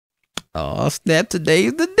Oh, snap,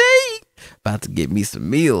 today's the day. About to get me some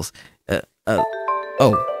meals. Oh,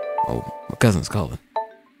 my cousin's calling.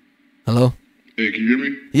 Hello? Hey, can you hear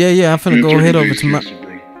me? Yeah, I'm finna go head over to my... Canceled,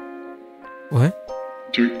 bro. What?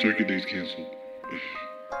 Turkey Day's canceled.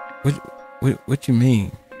 What you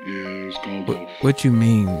mean? Yeah, it was called off. What you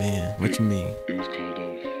mean, man? What you mean? It was called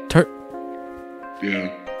off. Yeah.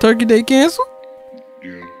 Turkey Day canceled?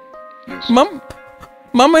 Yeah. Yes. Mama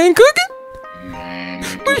ain't cooking? Nah,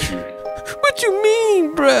 not this year. What you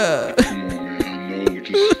mean, bruh? Come on, man. I know. You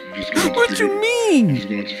just gonna have to What you mean? You're just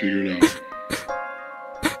gonna have to figure it out.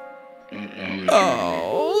 I'll let you know.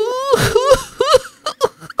 Oh.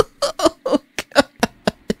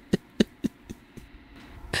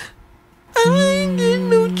 I ain't get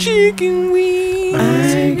no chicken wings. I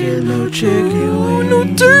ain't get no chicken wings. No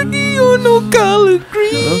turkey or no collard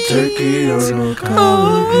greens. No turkey or no collard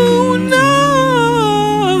Oh greens. no.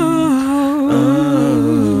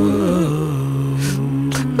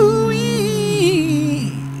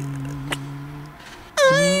 Ooh-wee. I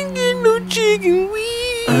ain't get no chicken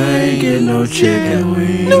wings. I ain't get no chicken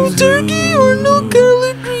wings. No turkey or no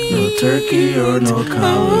collard greens. No turkey or no collard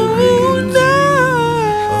Oh greens. no.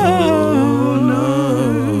 Oh no.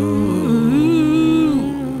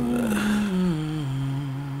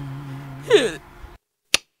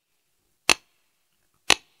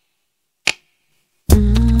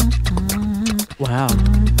 Wow.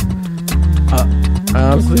 I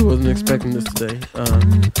honestly wasn't expecting this today.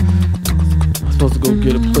 I'm supposed to go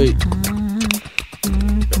get a plate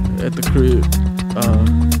at the crib.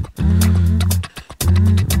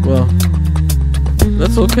 Well,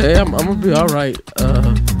 that's okay. I'm gonna be alright.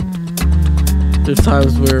 There's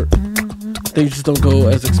times where things just don't go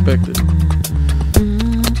as expected.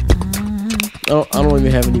 I don't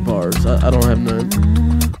even have any bars. I don't have none.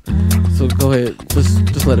 So go ahead.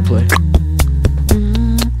 Just let it play.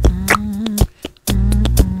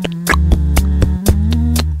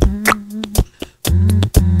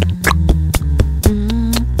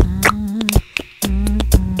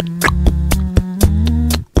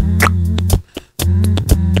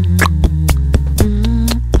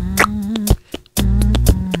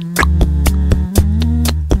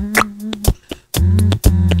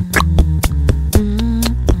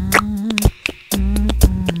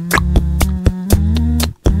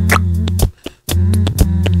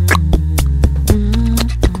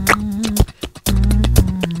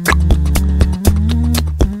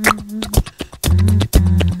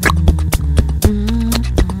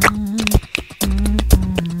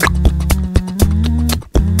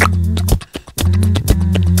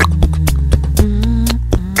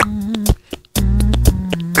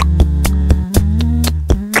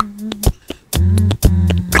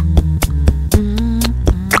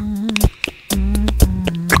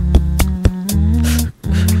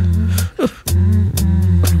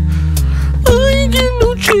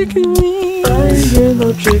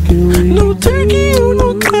 Chicken wings. No turkey or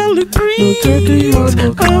no collard greens. No turkey or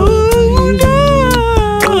no collard greens.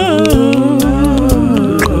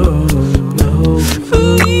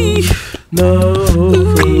 No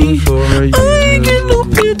food for you. I ain't get no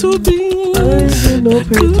pinto beans. I ain't get no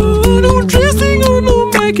pinto beans. No dressing or no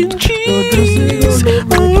mac and cheese.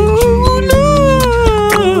 Oh no.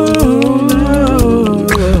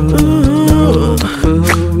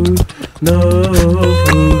 No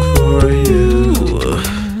food for you.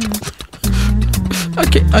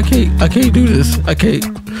 I can't do this.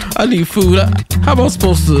 I need food. How am I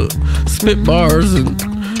supposed to spit bars and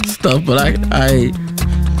stuff? But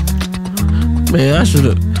man, I should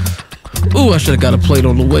have got a plate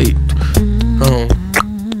on the way.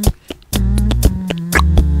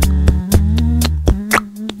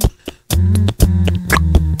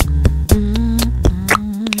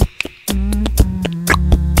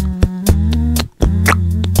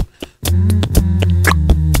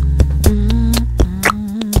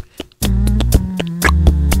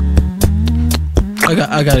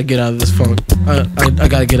 I gotta get out of this funk. I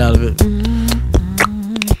gotta get out of it.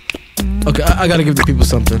 Okay, I gotta give the people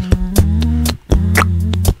something.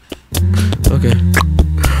 Okay.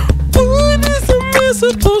 What is a man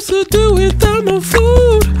supposed to do without no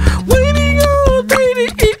food? Waiting all day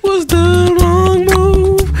to eat was the wrong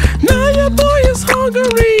move. Now your boy is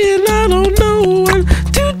hungry and I don't know what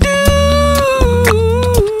to do.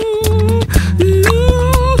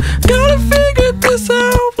 Gotta figure this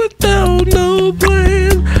out without no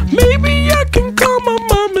plan. Maybe I can call my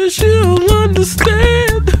mom and she'll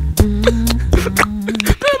understand.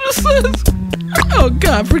 That just says, oh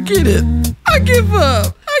God, forget it. I give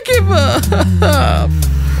up.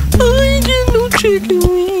 I ain't get no chicken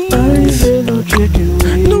wings. I ain't get no chicken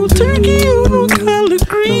wings. No turkey or no collard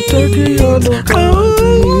scream. turkey or no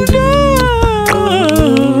Oh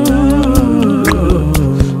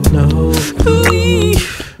no,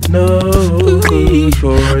 no food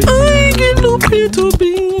for I you. ain't get no pinto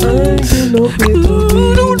beans. I ain't get no pinto Ooh,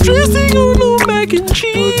 beans. no dressing on no mac and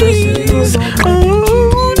cheese.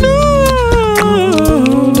 Oh no.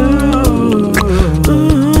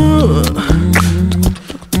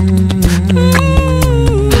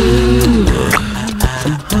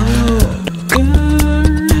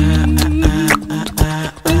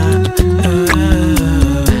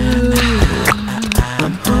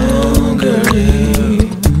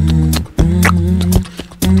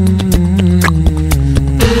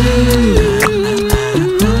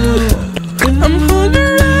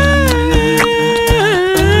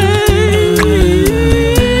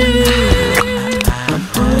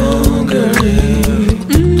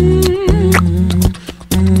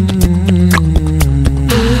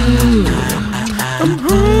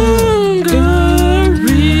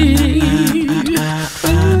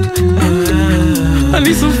 I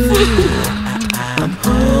need some food.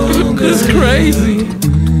 It's crazy.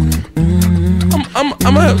 I'm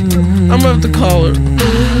gonna have to call her.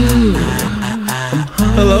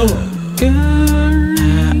 Hello,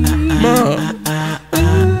 Mom.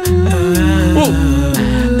 Whoa.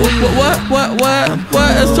 Why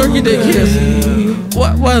is Turkey Day canceled?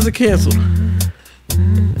 Why is it canceled?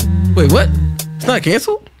 Wait, what? It's not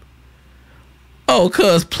canceled? Oh,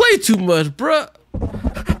 cuz play too much, bruh.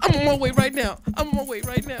 I'm on my way right now.